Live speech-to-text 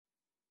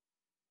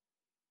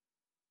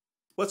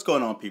What's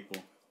going on, people?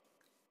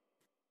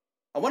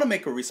 I want to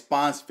make a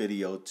response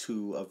video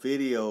to a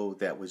video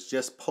that was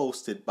just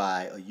posted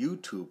by a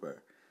YouTuber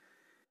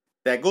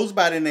that goes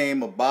by the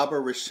name of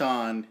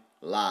Rahson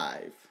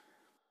Live.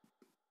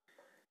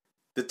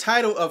 The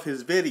title of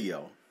his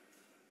video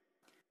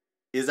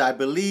is "I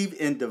Believe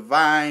in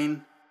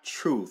Divine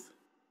Truth,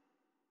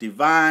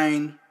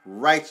 Divine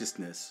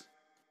Righteousness,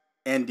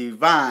 and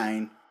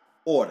Divine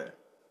Order."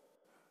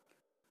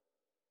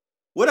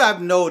 What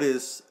I've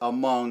noticed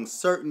among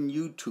certain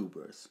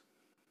YouTubers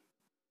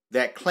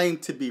that claim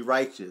to be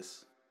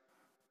righteous,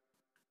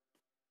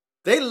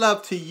 they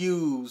love to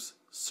use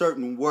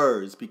certain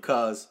words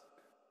because,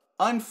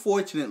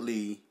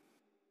 unfortunately,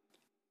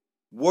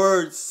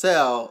 words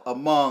sell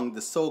among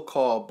the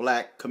so-called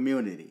black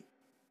community.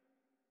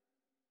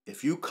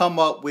 If you come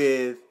up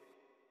with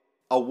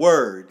a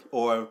word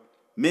or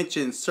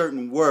mention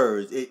certain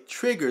words, it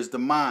triggers the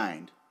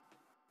mind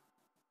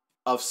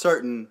of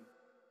certain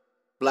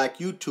black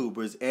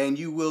YouTubers and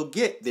you will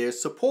get their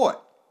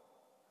support.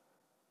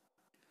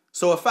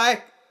 So if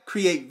I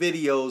create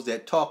videos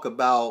that talk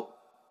about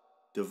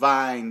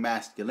divine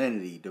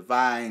masculinity,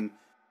 divine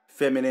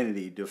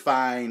femininity,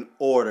 divine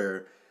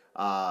order,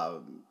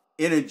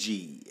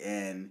 energy,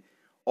 and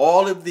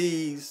all of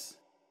these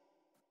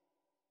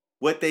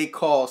what they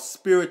call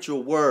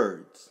spiritual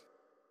words,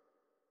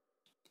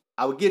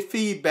 I would get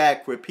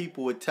feedback where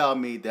people would tell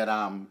me that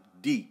I'm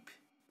deep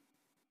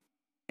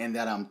and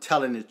that I'm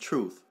telling the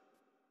truth.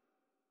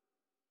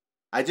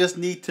 I just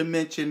need to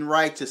mention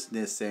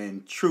righteousness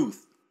and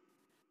truth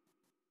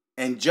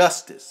and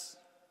justice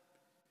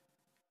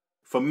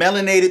for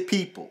melanated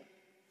people,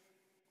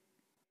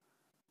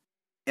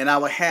 and I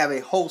will have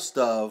a host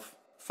of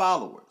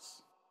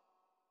followers.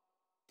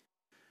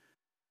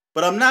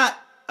 But I'm not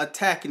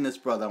attacking this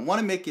brother. I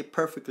want to make it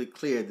perfectly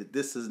clear that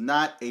this is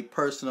not a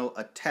personal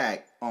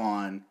attack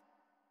on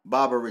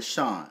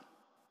Rahson.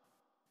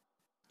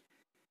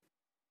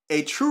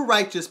 A true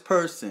righteous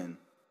person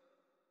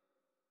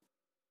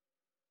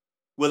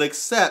will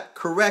accept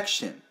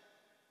correction.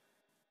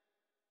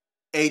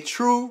 A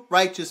true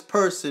righteous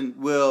person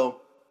will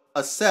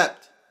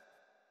accept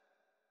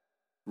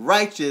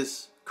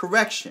righteous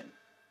correction.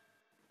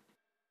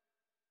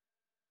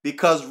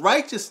 Because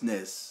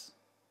righteousness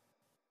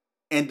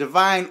and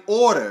divine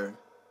order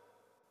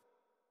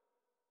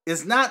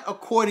is not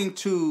according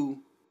to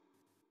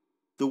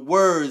the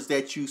words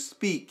that you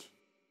speak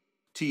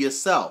to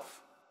yourself.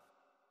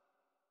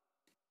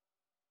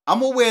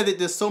 I'm aware that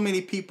there's so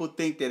many people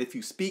think that if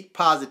you speak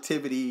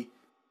positivity,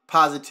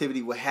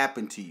 positivity will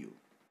happen to you.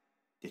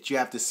 That you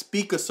have to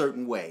speak a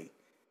certain way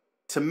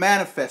to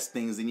manifest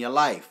things in your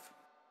life.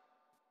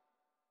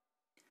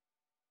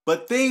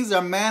 But things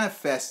are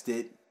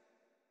manifested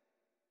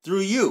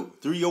through you,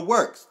 through your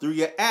works, through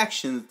your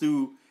actions,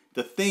 through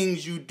the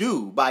things you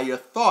do, by your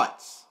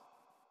thoughts,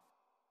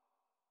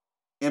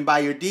 and by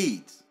your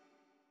deeds.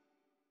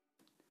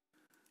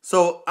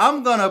 So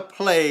I'm going to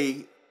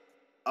play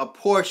a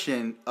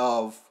portion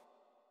of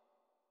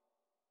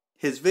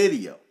his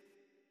video.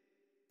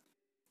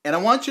 And I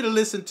want you to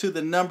listen to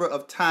the number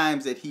of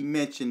times that he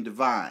mentioned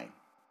divine.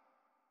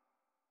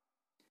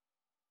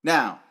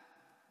 Now,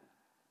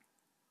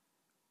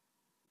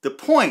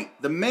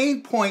 the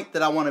main point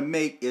that I want to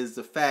make is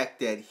the fact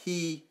that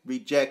he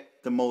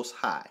rejects the Most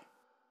High.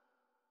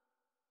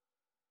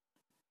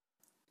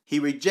 He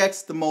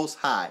rejects the Most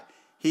High.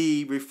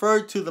 He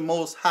referred to the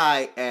Most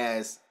High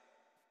as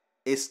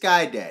a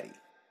sky daddy.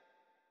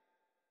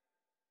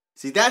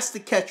 See, that's the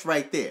catch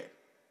right there.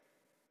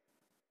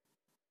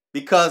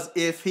 Because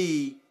if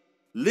he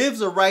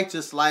lives a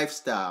righteous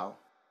lifestyle,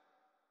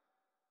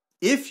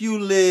 if you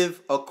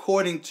live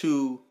according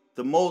to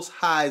the Most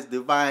High's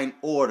divine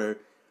order,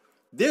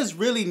 there's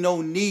really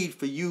no need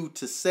for you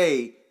to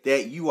say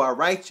that you are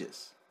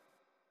righteous.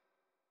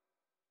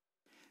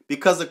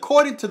 Because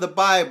according to the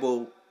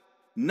Bible,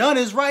 none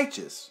is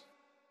righteous.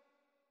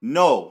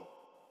 No,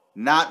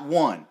 not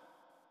one.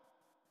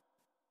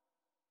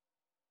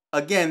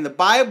 Again, the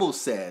Bible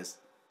says,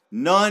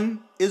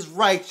 none is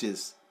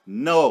righteous.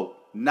 No,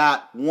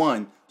 not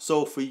one.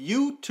 So for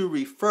you to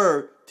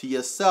refer to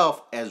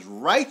yourself as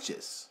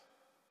righteous,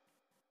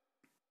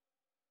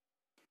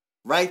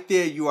 right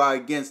there you are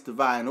against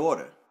divine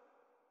order.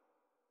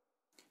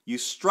 You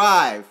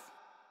strive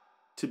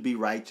to be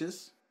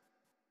righteous.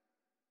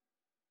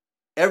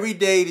 Every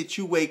day that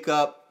you wake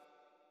up,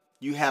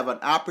 you have an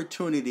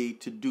opportunity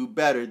to do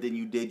better than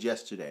you did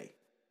yesterday.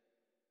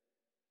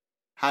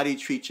 How do you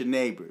treat your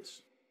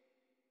neighbors?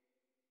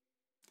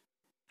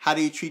 How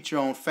do you treat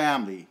your own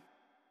family,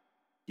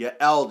 your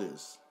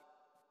elders,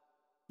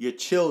 your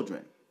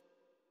children,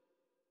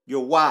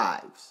 your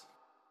wives,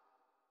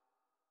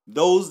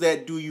 those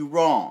that do you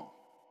wrong?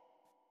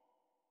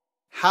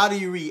 How do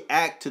you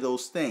react to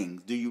those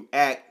things? Do you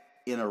act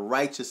in a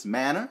righteous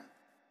manner?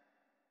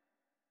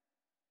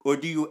 Or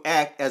do you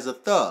act as a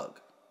thug?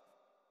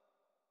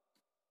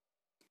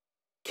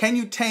 Can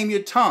you tame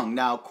your tongue?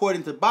 Now,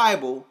 according to the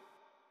Bible,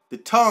 the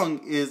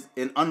tongue is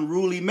an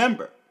unruly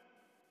member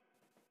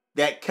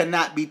that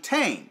cannot be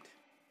tamed.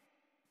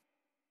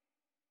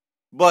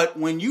 But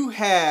when you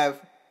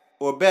have,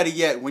 or better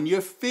yet, when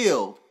you're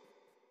filled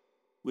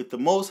with the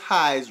Most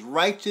High's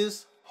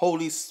righteous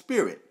Holy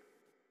Spirit,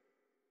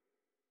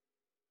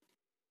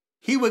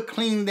 He would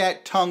clean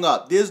that tongue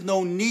up. There's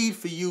no need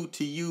for you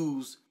to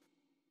use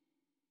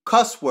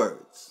cuss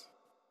words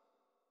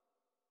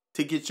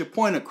to get your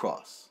point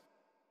across.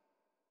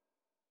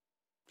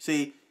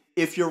 See,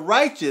 if you're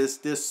righteous,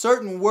 there's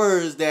certain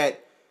words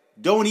that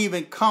don't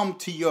even come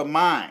to your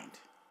mind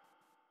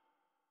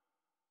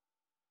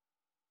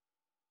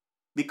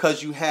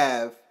because you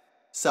have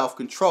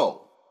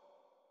self-control,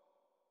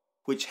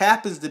 which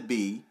happens to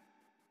be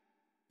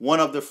one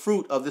of the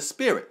fruit of the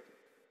Spirit.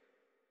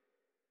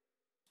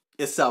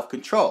 It's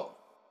self-control.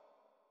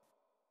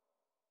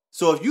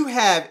 So if you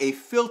have a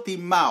filthy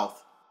mouth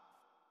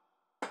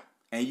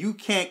and you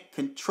can't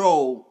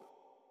control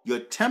your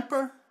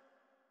temper,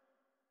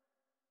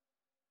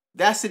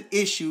 that's an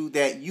issue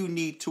that you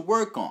need to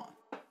work on.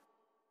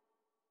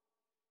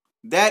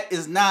 That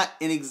is not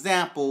an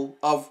example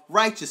of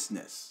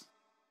righteousness.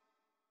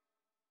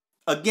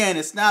 Again,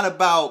 it's not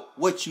about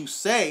what you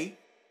say.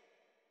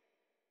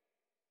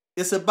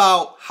 It's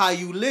about how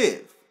you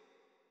live,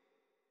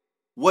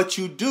 what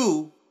you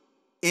do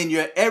in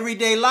your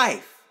everyday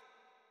life.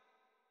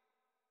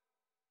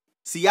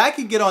 See, I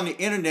can get on the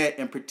internet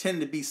and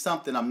pretend to be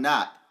something I'm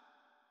not.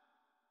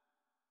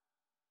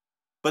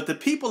 But the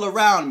people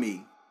around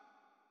me,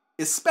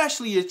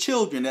 especially your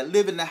children that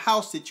live in the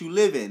house that you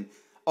live in,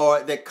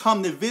 or that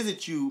come to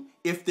visit you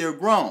if they're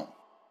grown,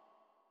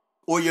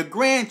 or your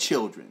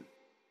grandchildren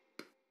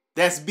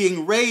that's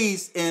being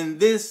raised in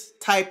this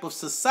type of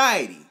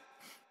society,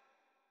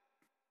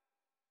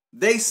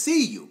 they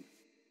see you.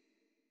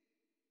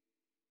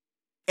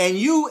 And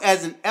you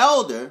as an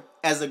elder,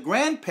 as a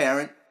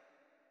grandparent,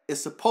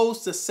 is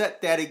supposed to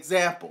set that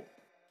example.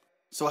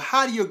 So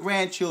how do your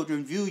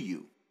grandchildren view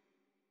you?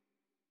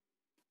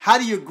 How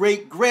do your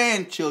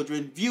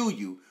great-grandchildren view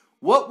you?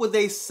 What would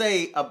they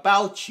say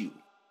about you?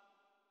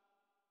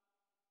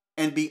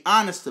 And be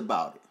honest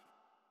about it.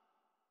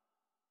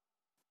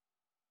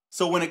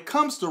 So when it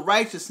comes to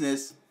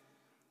righteousness,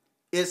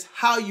 it's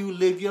how you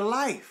live your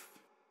life.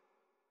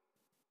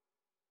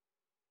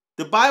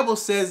 The Bible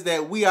says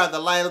that we are the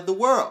light of the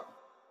world.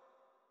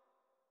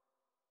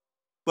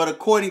 But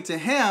according to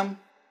him,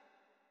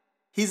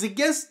 he's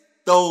against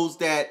those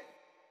that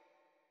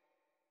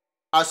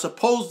are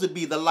supposed to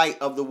be the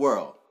light of the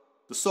world,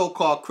 the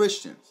so-called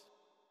Christians,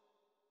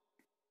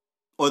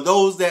 or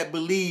those that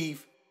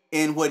believe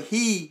in what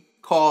he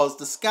calls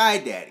the Sky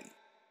Daddy.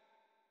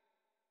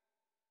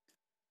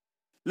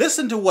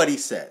 Listen to what he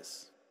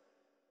says,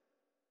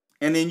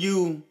 and then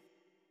you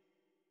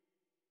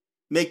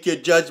make your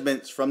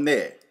judgments from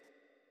there.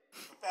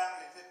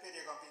 Family, this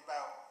video gonna be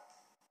about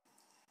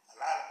a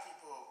lot of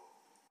people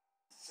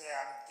say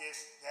I'm this,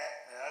 that,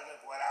 the other,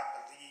 what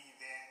I believe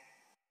in,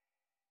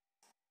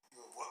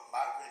 what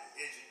my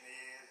religion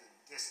is, and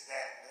this,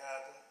 that, and the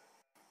other.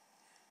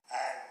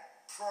 I'm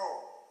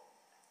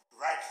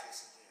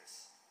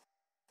pro-righteousness.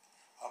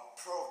 I'm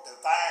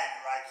pro-divine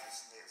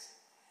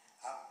righteousness.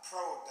 I'm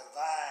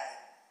pro-divine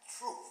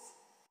truth.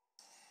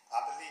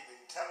 I believe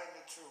in telling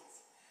the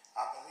truth.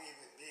 I believe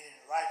in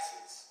being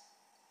righteous.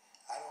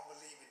 I don't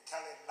believe in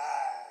telling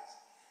lies.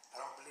 I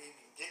don't believe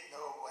in getting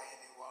over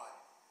anyone.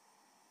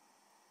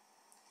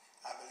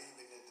 I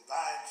believe in the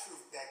divine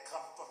truth that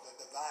comes from the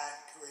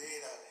divine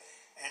creator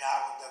and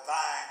our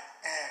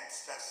divine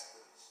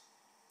ancestors.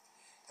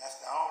 That's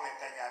the only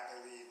thing I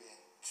believe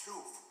in.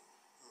 Truth,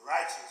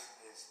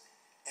 righteousness,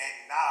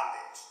 and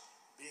knowledge.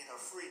 Being a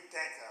free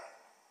thinker.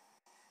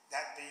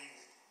 Not being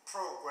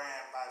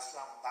programmed by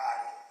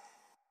somebody,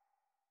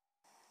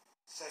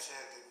 such as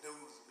the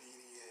news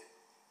media and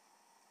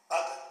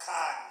other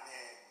con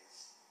men.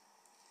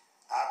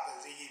 I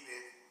believe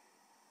in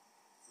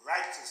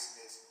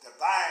righteousness,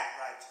 divine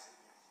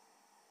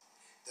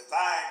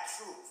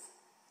truth,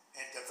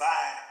 and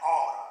divine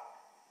order.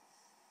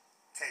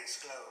 Case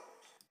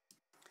closed.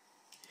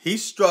 He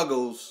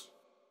struggles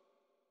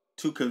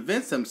to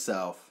convince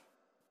himself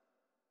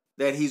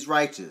that he's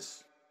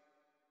righteous.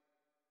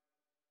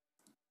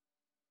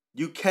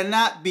 You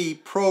cannot be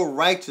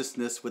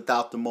pro-righteousness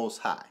without the Most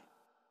High.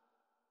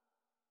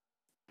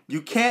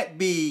 You can't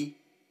be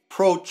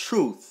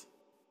pro-truth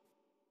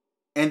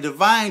and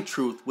divine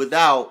truth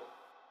without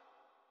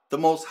the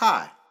Most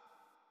High.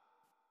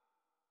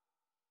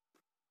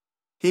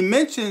 He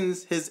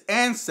mentions his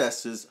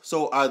ancestors.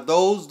 So are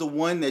those the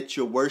one that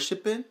you're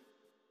worshiping?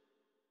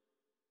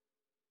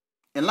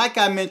 And like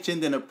I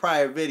mentioned in a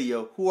prior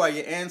video, who are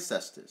your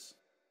ancestors?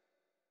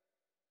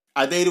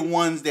 Are they the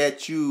ones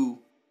that you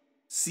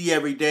see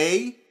every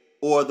day,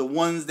 or the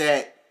ones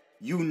that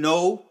you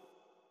know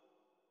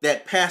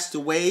that passed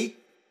away,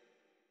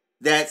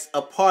 that's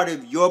a part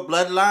of your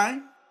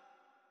bloodline?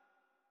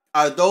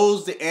 Are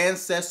those the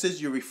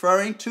ancestors you're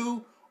referring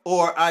to,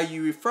 or are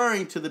you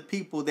referring to the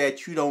people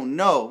that you don't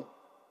know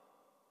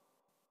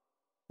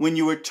when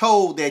you were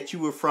told that you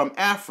were from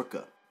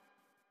Africa?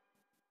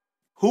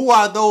 Who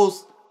are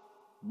those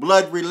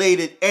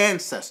blood-related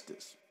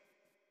ancestors?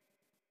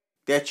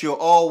 that you're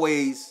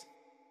always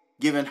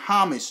giving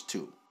homage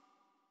to.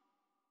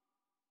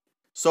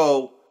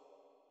 So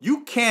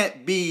you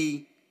can't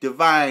be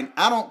divine.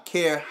 I don't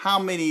care how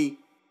many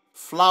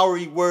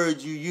flowery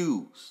words you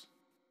use.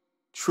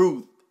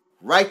 Truth,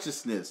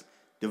 righteousness,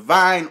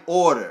 divine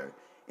order,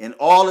 and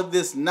all of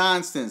this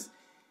nonsense.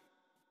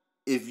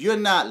 If you're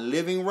not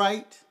living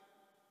right,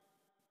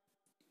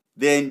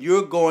 then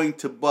you're going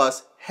to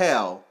bust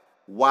hell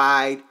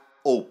wide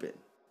open.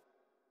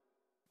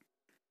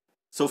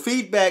 So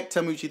feedback,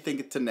 tell me what you think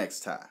until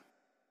next time.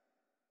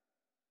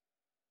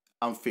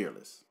 I'm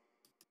fearless.